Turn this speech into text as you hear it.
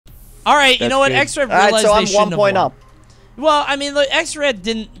All right, you know what? Good. X-Red realized so they I'm shouldn't 1 point have up. won. Well, I mean, the X-Red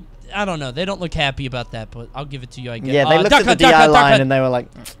didn't. I don't know. They don't look happy about that, but I'll give it to you. I guess. Yeah, they looked at the DI line and they were like,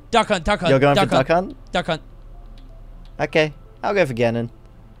 Duck hunt, duck hunt. "You're going for duck hunt? Duck hunt. Okay, I'll go for Ganon.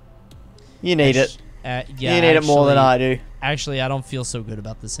 You need it. Yeah, you need it more than I do. Actually, I don't feel so good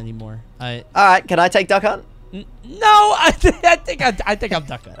about this anymore. All right, can I take duck hunt? No, I think I'm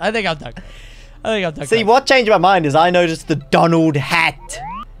duck hunt. I think I'm duck hunt. See, what changed my mind is I noticed the Donald hat.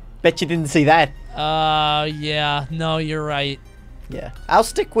 Bet you didn't see that. Yeah. No, you're right. Yeah, I'll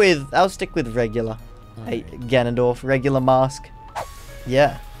stick with regular. Hey, Ganondorf, regular mask.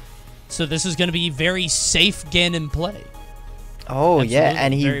 Yeah. So this is going to be very safe Ganon play. Oh, Absolutely. yeah,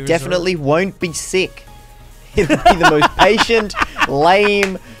 and he Very definitely won't be sick. He'll be the most patient,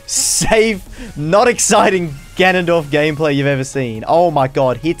 lame, safe, not exciting Ganondorf gameplay you've ever seen. Oh my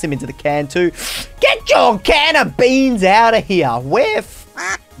god, hits him into the can too. Get your can of beans out of here. We're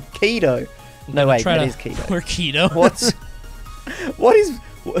keto. No, wait, that is keto. We're keto.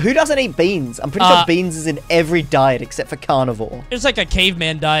 Who doesn't eat beans? I'm pretty sure beans is in every diet except for carnivore. It's like a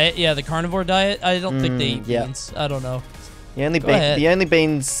caveman diet. Yeah, the carnivore diet. I don't think they eat beans. I don't know. The only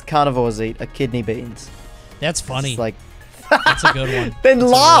beans carnivores eat are kidney beans. That's funny. It's like, that's a good one. Then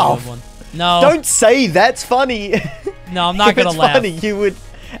that's laugh. A really good one. No. Don't say that's funny. No, I'm not gonna laugh. Funny, you would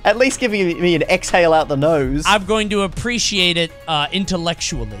at least give me an exhale out the nose. I'm going to appreciate it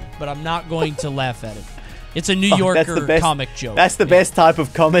intellectually, but I'm not going to laugh at it. It's a New Yorker comic joke. That's the best type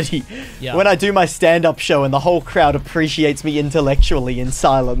of comedy. Yeah. When I do my stand-up show and the whole crowd appreciates me intellectually in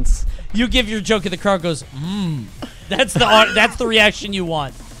silence. You give your joke and the crowd goes, That's the reaction you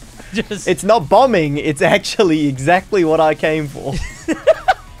want. Just... It's not bombing. It's actually exactly what I came for.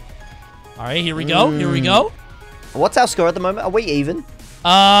 All right, here we go. Here we go. What's our score at the moment? Are we even?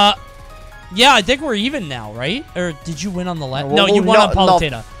 Yeah, I think we're even now, right? Or did you win on the last? No, you won on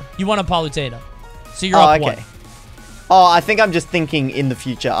Palutena. You won on Palutena. So you're up one. Oh, I think I'm just thinking in the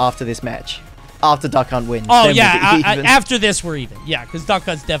future after this match. After Duck Hunt wins. Oh, yeah. After this, we're even. Yeah, because Duck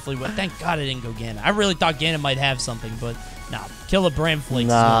Hunt's definitely win. Thank God I didn't go Ganon. I really thought Ganon might have something, but nah. Kill a Bram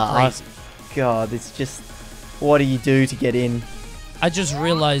Flakes is crazy. God, it's just... What do you do to get in? I just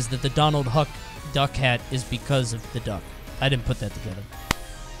realized that the Donald Duck hat is because of the duck. I didn't put that together.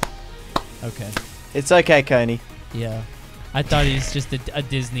 Okay. It's okay, Coney. Yeah. I thought he's just a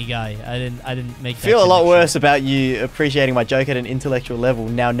Disney guy. I didn't make that feel a lot worse about you appreciating my joke at an intellectual level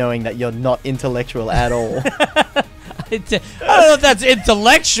now knowing that you're not intellectual at all. I don't know if that's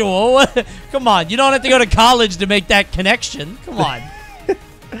intellectual. Come on, you don't have to go to college to make that connection. Come on.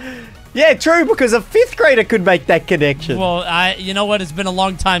 Yeah, true, because a 5th grader could make that connection. Well, you know what? It's been a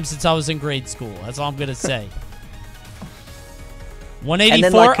long time since I was in grade school. That's all I'm going to say.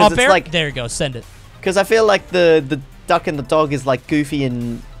 184 up air? Like, there you go. Send it. Because I feel like the duck and the dog is like Goofy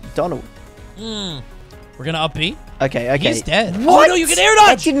and Donald. We're going to up B? Okay. He's dead. What? Oh, no, you can air dodge!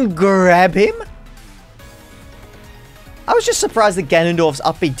 I didn't grab him? I was just surprised that Ganondorf's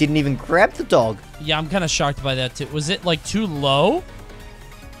up B didn't even grab the dog. Yeah, I'm kind of shocked by that, too. Was it, like, too low?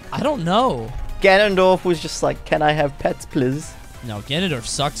 I don't know. Ganondorf was just like, can I have pets, please? No, Ganondorf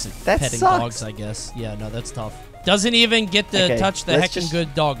sucks at petting dogs, I guess. Yeah, no, that's tough. Doesn't even get to touch the heckin'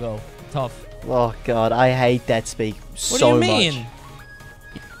 good doggo. Tough. Oh, God, I hate that speak so much. What do you mean?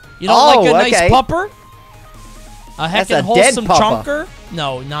 You don't like a nice pupper? A heckin' wholesome chunker?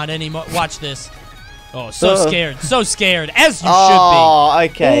 No, not anymore. Watch this. Oh, so scared. So scared. As you should be. Oh,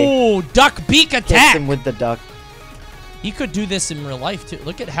 okay. Ooh, duck beak attack. Gets him with the duck. He could do this in real life, too.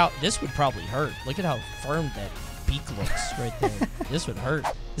 Look at how... This would probably hurt. Look at how firm that beak looks right there. This would hurt.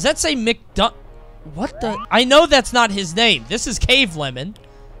 Does that say McDuck? What the... I know that's not his name. This is Cave Lemon.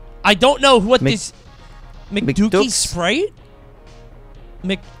 I don't know what this... McDookie Sprite?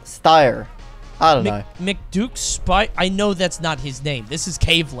 Steyer. I don't know. McDuke Sprite? I know that's not his name. This is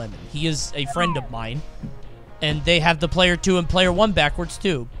Cave Lemon. He is a friend of mine. And they have the player 2 and player 1 backwards,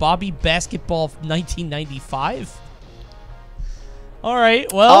 too. Bobby Basketball 1995? All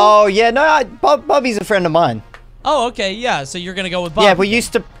right, well... Oh, yeah, no, Bobby's a friend of mine. Oh, okay, yeah, so you're going to go with Bobby.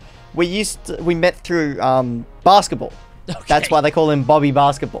 Yeah, we met through basketball. Okay. That's why they call him Bobby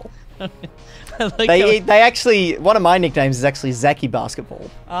Basketball. They actually, one of my nicknames is actually Zacky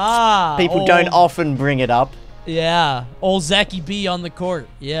Basketball. Ah. People don't often bring it up. Yeah, old Zacky B on the court.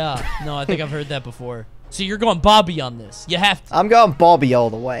 Yeah, no, I think I've heard that before. So you're going Bobby on this. You have to. I'm going Bobby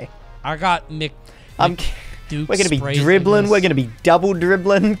all the way. I got we're going to be dribbling. We're going to be double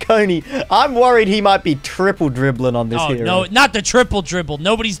dribbling. Coney, I'm worried he might be triple dribbling on this hero. No, not the triple dribble.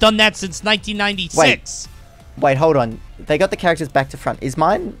 Nobody's done that since 1996. Wait, hold on. They got the characters back to front. Is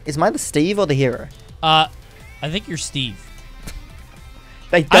mine the Steve or the hero? I think you're Steve.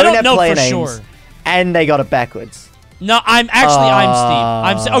 They don't have know player for names, sure. and they got it backwards. No, I'm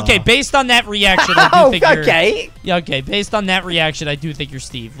Steve. Okay, based on that reaction, I do think you're... Okay. Yeah, okay, based on that reaction, I do think you're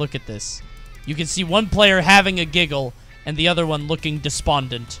Steve. Look at this. You can see one player having a giggle, and the other one looking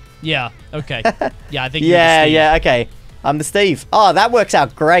despondent. Yeah, okay. Yeah, I think you're the Steve. Yeah, okay. I'm the Steve. Oh, that works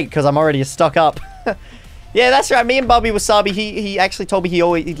out great, because I'm already a stock up. Yeah, that's right. Me and Bobby Wasabi, he actually told me he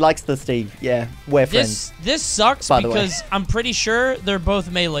likes the Steve. Yeah, we're friends. This sucks because I'm pretty sure they're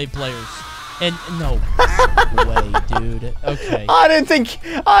both Melee players. And no way, dude. Okay. I don't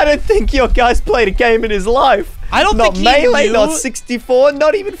think your guy's played a game in his life. I don't not think Melee, he knew, not 64,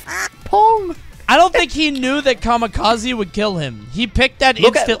 not even Pong. I don't think he knew that Kamikaze would kill him. He picked that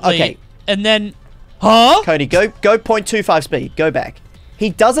instantly, and then, huh? Coney, go 0.25 speed. Go back.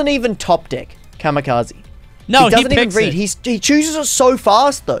 He doesn't even top deck Kamikaze. No, he doesn't even read. It. He chooses it so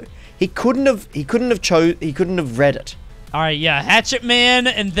fast though. He couldn't have read it. All right, yeah, Hatchet Man,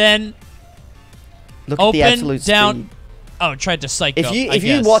 and then. Look at the absolute down. speed. Oh, tried to psycho. If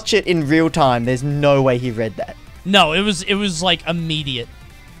you watch it in real time, there's no way he read that. No, it was like immediate.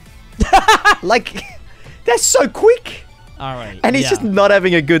 Like, that's so quick. All right. And he's just not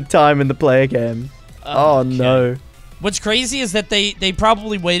having a good time in the player cam. Oh no. What's crazy is that they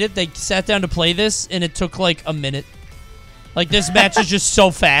probably waited. They sat down to play this, and it took like a minute. Like this match is just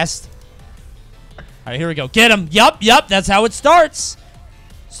so fast. All right, here we go. Get him. Yup. That's how it starts.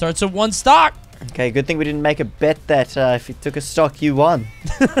 Starts at one stock. Okay, good thing we didn't make a bet that if you took a stock, you won.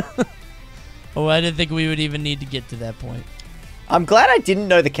 Oh, I didn't think we would even need to get to that point. I'm glad I didn't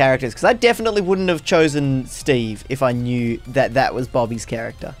know the characters, because I definitely wouldn't have chosen Steve if I knew that that was Bobby's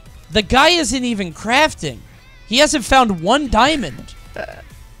character. The guy isn't even crafting. He hasn't found one diamond.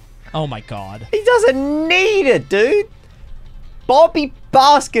 Oh my god. He doesn't need it, dude. Bobby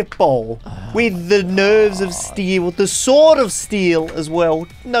Basketball with the nerves of steel, the sword of steel as well.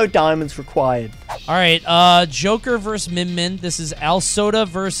 No diamonds required. All right, Joker versus Min Min. This is Al Soda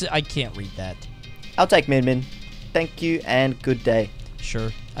versus... I can't read that. I'll take Min Min. Thank you and good day.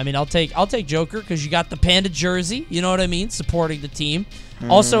 Sure. I mean, I'll take Joker because you got the Panda jersey. You know what I mean? Supporting the team.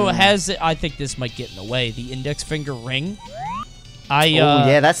 Also has, I think this might get in the way, the index finger ring. Oh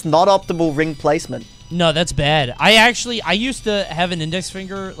yeah, that's not optimal ring placement. No, that's bad. I used to have an index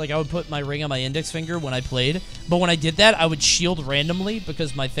finger, like I would put my ring on my index finger when I played, but when I did that, I would shield randomly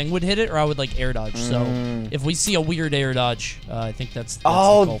because my thing would hit it, or I would like air dodge. So if we see a weird air dodge, I think that's the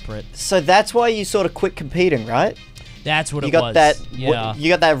culprit. So that's why you sort of quit competing, right? That's what you it got was. That, you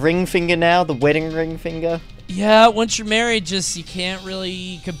got that ring finger now, the wedding ring finger. Yeah, once you're married, you can't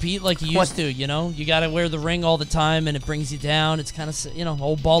really compete like you used to, you know? You gotta wear the ring all the time, and it brings you down. It's kind of,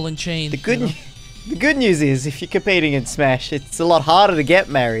 old ball and chain. The good news is, if you're competing in Smash, it's a lot harder to get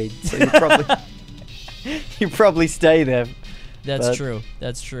married. So you probably stay there. That's true.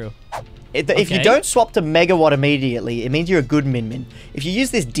 That's true. If you don't swap to Megawatt immediately, it means you're a good Min-Min. If you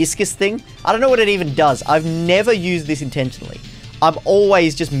use this discus thing, I don't know what it even does. I've never used this intentionally. I'm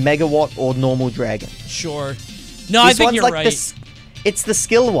always just Megawatt or normal Dragon. Sure. No, I think you're right. It's the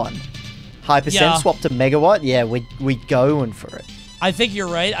skill one. High percent swap to Megawatt. Yeah, we going for it. I think you're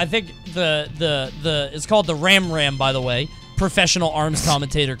right. I think it's called the Ram, by the way. Professional arms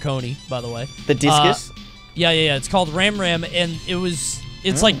commentator Coney, by the way. The discus? Yeah. It's called Ram, and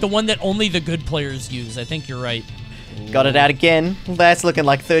it's like the one that only the good players use. I think you're right. Got it out again. That's looking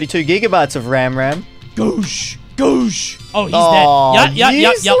like 32 gigabytes of RAM. Goosh. Oh, he's dead.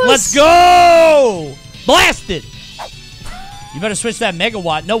 Yeah. Let's go! Blasted! You better switch that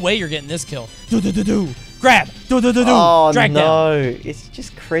Megawatt. No way you're getting this kill. Grab. Oh, Drag no. down. It's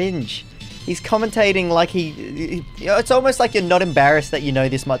just cringe. He's commentating like it's almost like you're not embarrassed that you know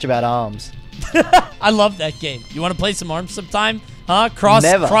this much about ARMS. I love that game. You want to play some ARMS sometime? Huh?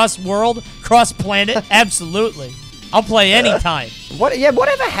 Cross world? Cross planet? Absolutely. I'll play anytime.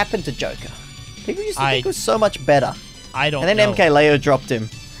 Whatever happened to Joker? People used to think it was so much better. I don't know. And then MK Leo dropped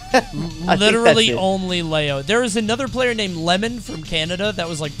him. Literally only Leo. There was another player named Lemon from Canada that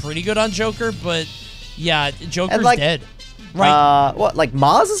was like pretty good on Joker, but yeah, Joker's dead. Right. What, like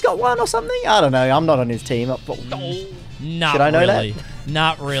Mars has got one or something? I don't know. I'm not on his team. Not Should I know really. that?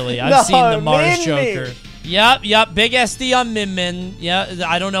 Not really. I've seen the Mars Joker. Yep. Big SD on Min. Yeah,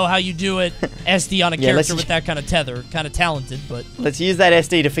 I don't know how you do it. SD on a character with that kind of tether. Kind of talented, but... Let's use that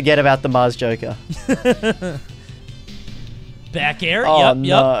SD to forget about the Mars Joker. Back air. Oh,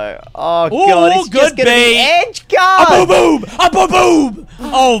 no. Oh, God. It's good just going to be edge guard. A boom.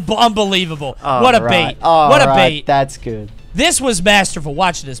 Oh, unbelievable. What a bait. What a bait. That's good. This was masterful.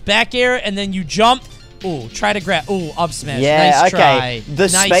 Watch this. Back air, and then you jump. Ooh, try to grab. Ooh, up smash. Yeah, nice okay. Try. The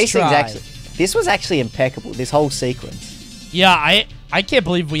spacing's actually... This was actually impeccable, this whole sequence. Yeah, I can't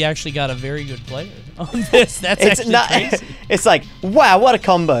believe we actually got a very good player on this. That's actually crazy. It's like, wow, what a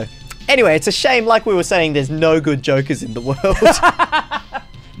combo. Anyway, it's a shame, like we were saying, there's no good jokers in the world.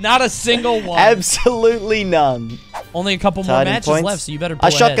 Not a single one. Absolutely none. Only a couple more matches left, so you better pull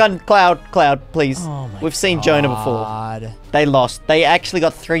A shotgun, Cloud, please. Oh my We've seen Jiyuna before. They lost. They actually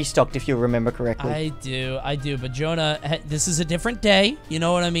got 3 stocked, if you remember correctly. I do. But Jiyuna, this is a different day. You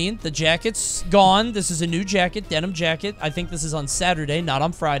know what I mean? The jacket's gone. This is a new jacket, denim jacket. I think this is on Saturday, not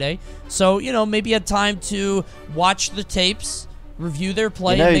on Friday. So, you know, maybe a time to watch the tapes, review their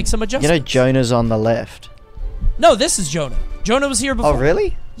play, and make some adjustments. You know Jonah's on the left. No, this is Jiyuna. Jiyuna was here before. Oh,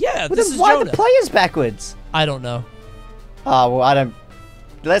 really? Yeah, well, this is why Jiyuna. Why the players backwards? I don't know. Oh, well, I don't...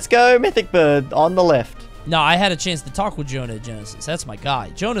 Let's go, Mythic Bird, on the left. No, I had a chance to talk with Jiyuna at Genesis. That's my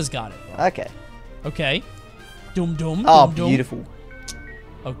guy. Jiyuna's got it, bro. Okay. Okay. Doom. Oh, beautiful.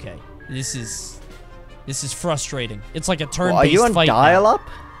 Okay. This is frustrating. It's like a turn-based fight. Are you on dial-up?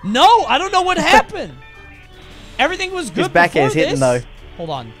 No, I don't know what happened. Everything was good. His back air's hitting though. Hold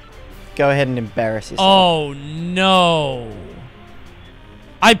on. Go ahead and embarrass yourself. Oh no.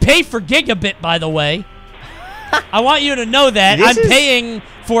 I pay for gigabit, by the way. I want you to know that I'm paying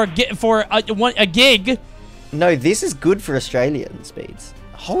for a gig. No, this is good for Australian speeds.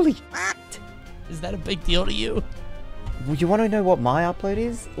 Holy shit. Is that a big deal to you? Well, you want to know what my upload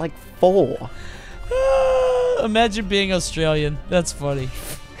is? Like 4. Imagine being Australian. That's funny.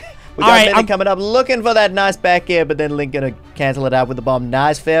 We got Benny coming up looking for that nice back air, but then Link going to cancel it out with the bomb.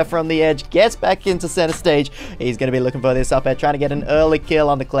 Nice fair from the edge. Gets back into center stage. He's going to be looking for this up air, trying to get an early kill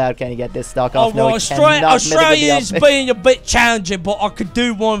on the Cloud. Can he get this stock off? No, Australia's being a bit challenging, but I could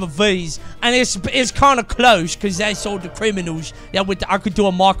do one of these. And it's kind of close because that's all the criminals. Yeah, I could do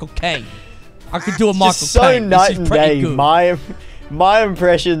a Michael Caine. I could do a Michael Caine. So night and day. My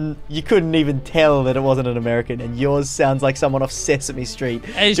impression, you couldn't even tell that it wasn't an American, and yours sounds like someone off Sesame Street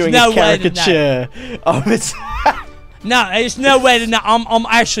doing a caricature of it. No, there's no way that I'm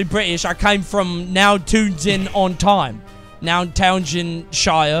actually British. I came from Now Townsend on time. Now Townsend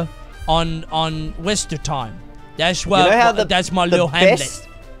Shire on Worcester time. That's where that's my little hamlet.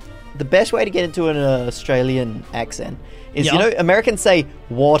 The best way to get into an Australian accent is, you know, Americans say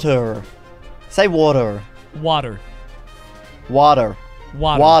water. Say water. Water. Water.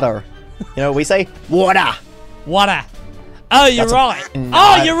 You know, we say water. Water. Oh, you're right.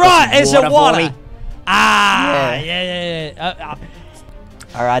 You're right. It's a water. Yeah.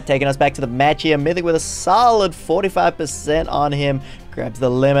 All right, taking us back to the match here. Mythic with a solid 45% on him. Grabs the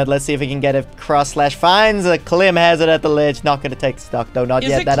limit. Let's see if he can get a cross slash. Finds a Clim Hazard at the ledge. Not going to take stock, though. Not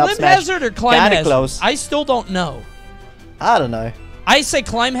yet. That up smash. Is it Clim Hazard or Climb Hazard? Close. I still don't know. I don't know. I say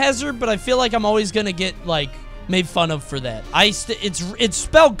Climb Hazard, but I feel like I'm always going to get, like, made fun of for that. It's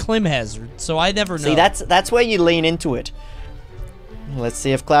spelled Clim Hazard, so I never know. See, that's where you lean into it. Let's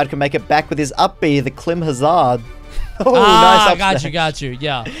see if Cloud can make it back with his up B, the Clim Hazard. Oh, nice up got you,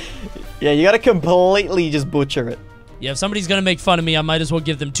 yeah. Yeah, you got to completely just butcher it. Yeah, if somebody's going to make fun of me, I might as well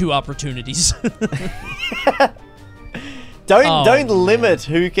give them 2 opportunities. Don't limit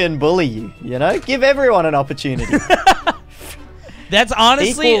who can bully you, you know? Give everyone an opportunity. That's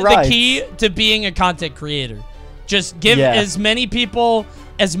honestly the key to being a content creator. Just give as many people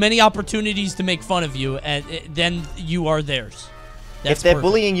as many opportunities to make fun of you, and then you are theirs. If they're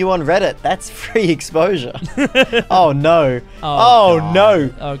bullying you on Reddit, that's free exposure. Oh, no. Oh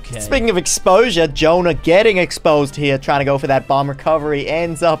no. Okay. Speaking of exposure, Jonah getting exposed here, trying to go for that bomb recovery,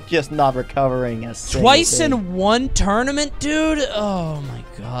 ends up just not recovering. Twice in one tournament, dude? Oh, my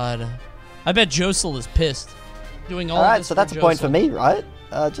God. I bet Josel is pissed. Doing all right, so that's a point for me, right?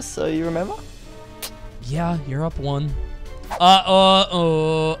 Just so you remember. Yeah, you're up 1.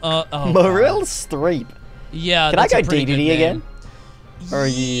 Meryl Streep. Yeah, can I go DDD again? Or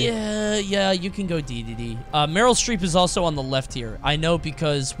yeah, you can go DDD. Meryl Streep is also on the left here. I know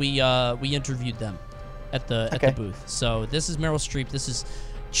because we interviewed them at the booth. So this is Meryl Streep. This is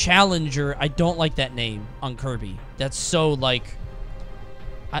Challenger. I don't like that name on Kirby. That's so like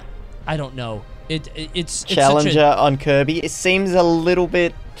I don't know. It's Challenger on Kirby. It seems a little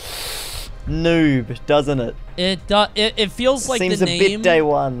bit noob, doesn't it? It feels like seems the name. Seems a bit day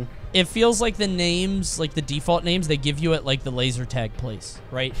one. It feels like the names, like the default names they give you at like the laser tag place,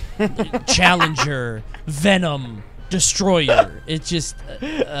 right? Challenger, Venom, Destroyer. It just,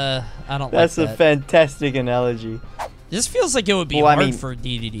 I don't like that. That's a fantastic analogy. This feels like it would be hard for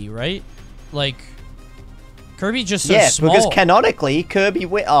DDD, right? Like, Kirby just so small. Because canonically, Kirby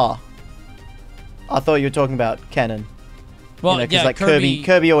I thought you were talking about canon. Well, because like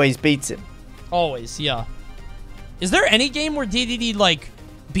Kirby always beats him. Always, yeah. Is there any game where DDD, like,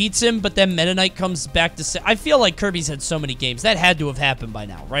 beats him, but then Meta Knight comes back to say, I feel like Kirby's had so many games. That had to have happened by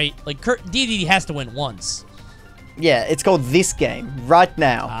now, right? Like, DDD has to win once. Yeah, it's called this game right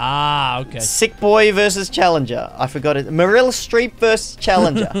now. Ah, okay. Sick Boy versus Challenger. I forgot it. Meryl Streep versus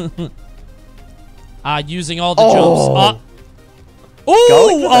Challenger. Using all the jumps.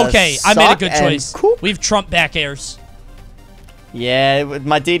 Oh, okay. I made a good choice. We've trumped back airs. Yeah,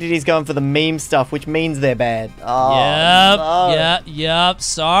 my DDD's going for the meme stuff, which means they're bad. Oh, yep, no. yep.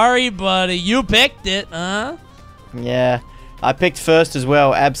 Sorry, buddy. You picked it, huh? Yeah, I picked first as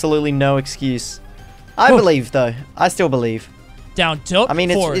well. Absolutely no excuse. I believe, though. I still believe. Down tilt, I mean,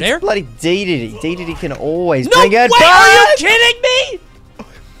 forward it's air. bloody DDD. DDD can always No bring it way, back! are you kidding me?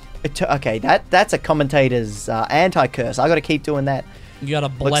 Okay, that's a commentator's anti-curse. I gotta keep doing that. You got a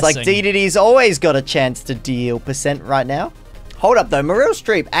blessing. Looks like DDD's always got a chance to deal percent right now. Hold up, though. Meryl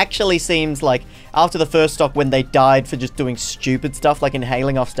Streep actually seems like, after the first stock when they died for just doing stupid stuff like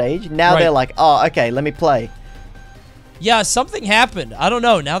inhaling off stage, now they're like, oh, okay, let me play. Yeah, something happened. I don't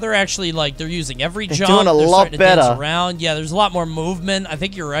know. Now they're actually, like, they're using every jump. Doing a lot starting to better. dance around. Yeah, there's a lot more movement. I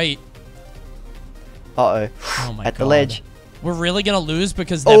think you're right. Uh-oh. Oh, my God. At the ledge. We're really going to lose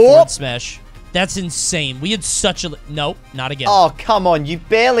because of that forward smash. That's insane. We had such a... Nope, not again. Oh, come on. You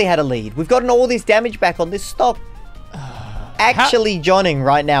barely had a lead. We've gotten all this damage back on this stock. Actually johnning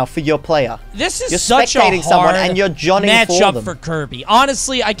right now for your player. This is you're such a spectating someone hard and you're johnning matchup for Kirby.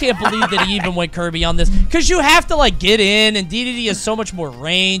 Honestly, I can't believe that he even went Kirby on this. Because you have to, like, get in, and DDD has so much more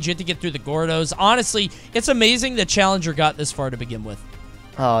range. You have to get through the Gordos. Honestly, it's amazing that Challenger got this far to begin with.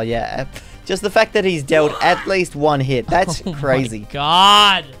 Oh, yeah. Just the fact that he's dealt at least one hit. That's crazy. My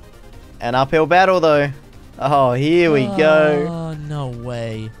God. An uphill battle, though. Oh, here we go. Oh, no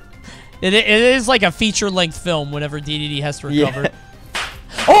way. It is like a feature-length film whenever DDD has to recover. Yeah.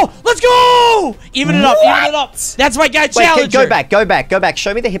 Oh, let's go! Even it up, even it up. That's my guy, Challenger. Wait, go back.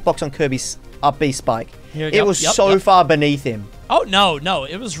 Show me the hitbox on Kirby's up B spike. It was so far beneath him. Oh, no.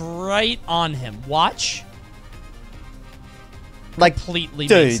 It was right on him. Watch. Like, completely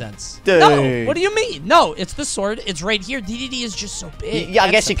makes sense. No, what do you mean? No, it's the sword. It's right here. DDD is just so big. Yeah, I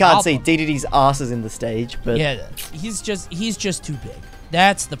guess you can't see. DDD's ass is in the stage, but... Yeah, he's just too big.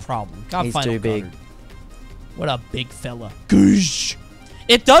 That's the problem. He's too big. What a big fella. Goosh.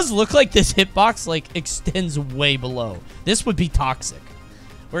 It does look like this hitbox, like, extends way below. This would be toxic.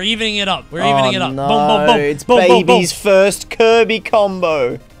 We're evening it up. We're evening it up. No, boom, boom, boom. It's boom, baby's boom, boom. first Kirby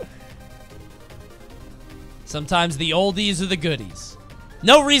combo. Sometimes the oldies are the goodies.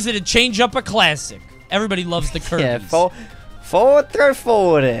 No reason to change up a classic. Everybody loves the Kirby's. Yeah, forward throw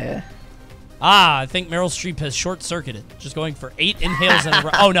forward air. Ah, I think Meryl Streep has short-circuited. Just going for 8 inhales in a row.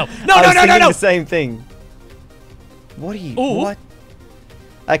 Oh, no. No. I was thinking the same thing. What are you... Ooh. What?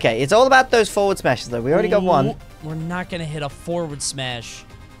 Okay, it's all about those forward smashes, though. We already got one. We're not going to hit a forward smash.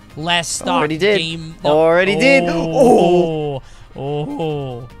 Last stock already did. game. No. Already did. Oh.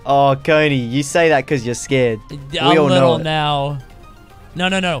 Oh, Coney, you say that because you're scared. We all know it. Now. No.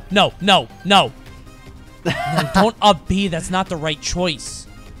 No, don't up B. That's not the right choice.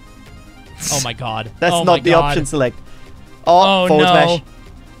 Oh, my God. That's not the option select. Oh, forward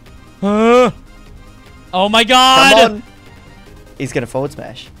smash. Oh, my God. Come on. He's going to forward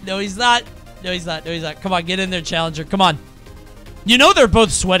smash. No, he's not. Come on, get in there, Challenger. Come on. You know they're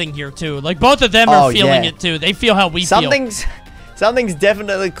both sweating here, too. Like, both of them are feeling it, too. They feel how we feel. Something's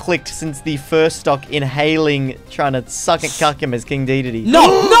definitely clicked since the first stock inhaling, trying to suck and cuck him as King Dedede.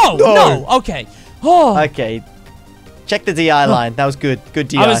 No. Okay. Oh. Okay. Check the DI line. That was good. Good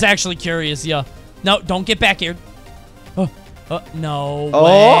DI. I was actually curious, yeah. No, don't get back here. No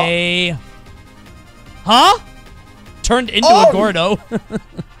way. Huh? Turned into a Gordo.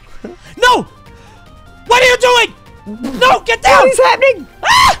 No! What are you doing? No, get down! What is happening?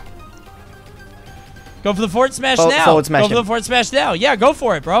 Ah! Go for the forward smash now. Forward smash go for the forward smash now. Yeah, go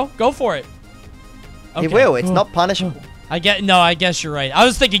for it, bro. Go for it. Okay. He will. It's not punishable. I guess you're right. I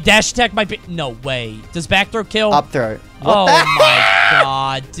was thinking dash attack might be... No way. Does back throw kill? Up throw. What my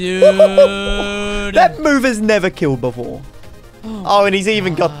God, dude. That move has never killed before. Oh, and he's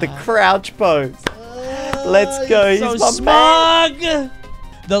even got the crouch pose. Let's go. He's so my smug. man.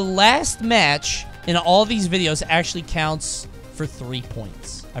 The last match in all these videos actually counts for 3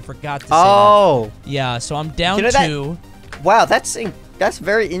 points. I forgot to say that. Yeah, so I'm down 2. Wow, that's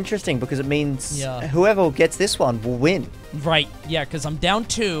very interesting because it means whoever gets this one will win. Right, yeah, because I'm down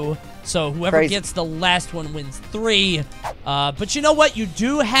 2. So whoever gets the last one wins 3. But you know what? You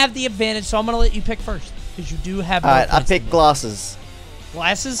do have the advantage, so I'm going to let you pick first. Because you do have more points. I pick glasses.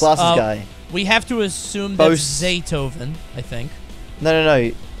 Glasses? Glasses guy. We have to assume that's Zaytoven, I think.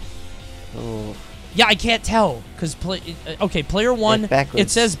 No. Oh. Yeah, I can't tell because okay, player 1. It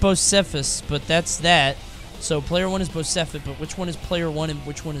says Bocephus, but that's that. So player 1 is Bocephus, but which one is player 1 and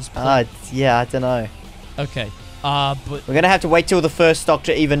which one is? Yeah, I don't know. Okay. But we're gonna have to wait till the first stock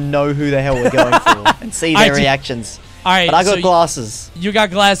to even know who the hell we're going for and see their reactions. All right. But I got glasses. You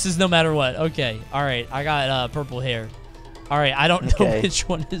got glasses no matter what. Okay. All right. I got purple hair. All right. I don't know which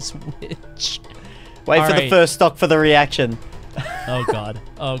one is which. Wait for the first stock for the reaction. Oh god.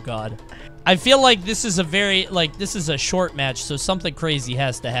 Oh god. I feel like this is a this is a short match, so something crazy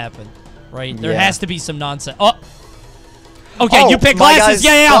has to happen, right? There has to be some nonsense. Oh. Okay, you pick glasses.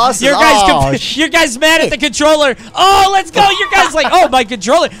 Glasses. Your guys mad at the controller. Oh, let's go. Your guys like, oh, my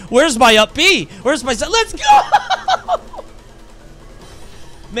controller. Where's my up B? Where's my... Let's go.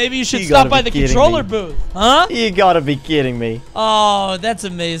 Maybe you should stop by the controller booth. Huh? You gotta be kidding me. Oh, that's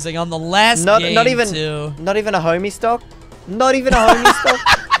amazing. On the last game, not even a homie stock? Not even a homie stock?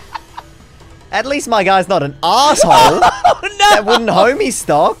 At least my guy's not an asshole. Oh, no. That wouldn't homie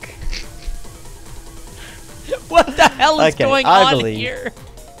stock. What the hell is going on here?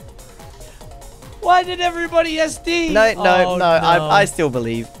 Why did everybody SD? No. I still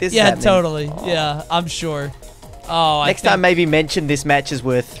believe this. Yeah, is totally. Oh. Yeah, I'm sure. Oh, next time maybe mention this match is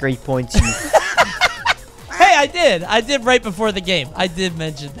worth 3 points. Hey, I did. I did right before the game. I did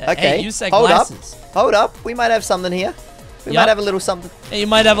mention that. Okay. Hey, you said glasses. Hold up. We might have something here. We might have a little something. Hey, you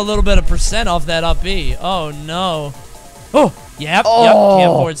might have a little bit of % off that up B. Oh no. Oh. Yep,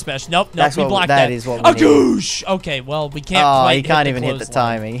 can't forward smash. Nope, we blocked that. That is what we need. Okay, well, we can't quite he can't even hit the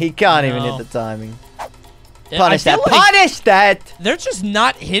timing. He can't even hit the timing. Punish that. Punish that! They're just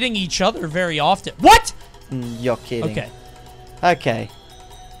not hitting each other very often. What? You're kidding. Okay. Okay.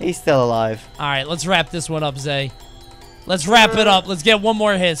 He's still alive. All right, let's wrap this one up, Zay. Let's wrap it up. Let's get one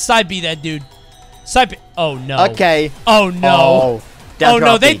more hit. Side B that dude. Side B. Oh, no. Okay. Oh, no. Oh,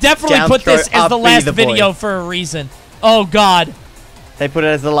 no. They definitely put this as the last video for a reason. Oh, God. They put it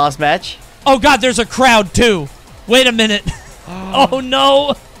as the last match? Oh, God, there's a crowd, too. Wait a minute. Oh,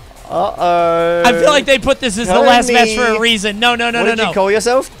 no. Uh-oh. I feel like they put this as the last match for a reason. No. What did you call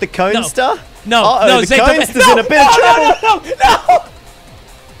yourself? The Cone Star? No, the Cone Star's in a bit of trouble. No.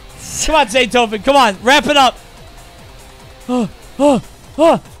 Come on, Zaytoven. Come on. Wrap it up.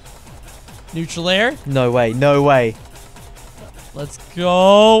 Neutral air. No way. Let's go.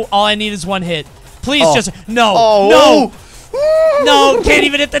 All I need is one hit. Please just... No. Oh. No, can't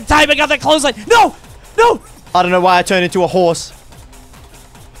even hit the timing on the clothesline. No. I don't know why I turned into a horse.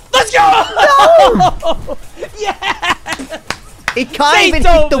 Let's go. No. Yeah. He can't even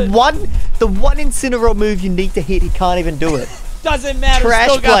hit the one Incineroar move you need to hit. He can't even do it. Doesn't matter. Trash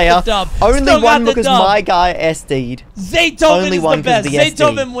Still player. Got the dub. Only Still one because my guy SD'd. Zaytoven is the best.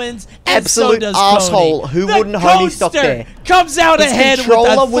 Zaytoven wins. Absolute and so does asshole. Coney. Who wouldn't homie stock there? Comes out ahead with a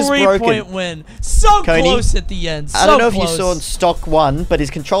 3-point win. So Coney, close at the end. So I don't know close. if you saw in stock 1, but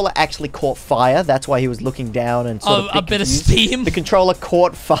his controller actually caught fire. That's why he was looking down and sort of a bit of steam. The controller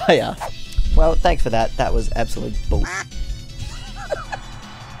caught fire. Well, thanks for that. That was absolute bull.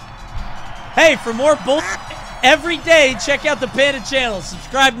 Hey, for more bull every day, check out the Panda channel.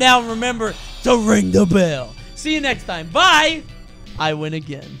 Subscribe now and remember to ring the bell. See you next time. Bye. I win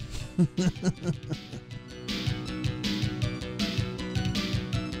again.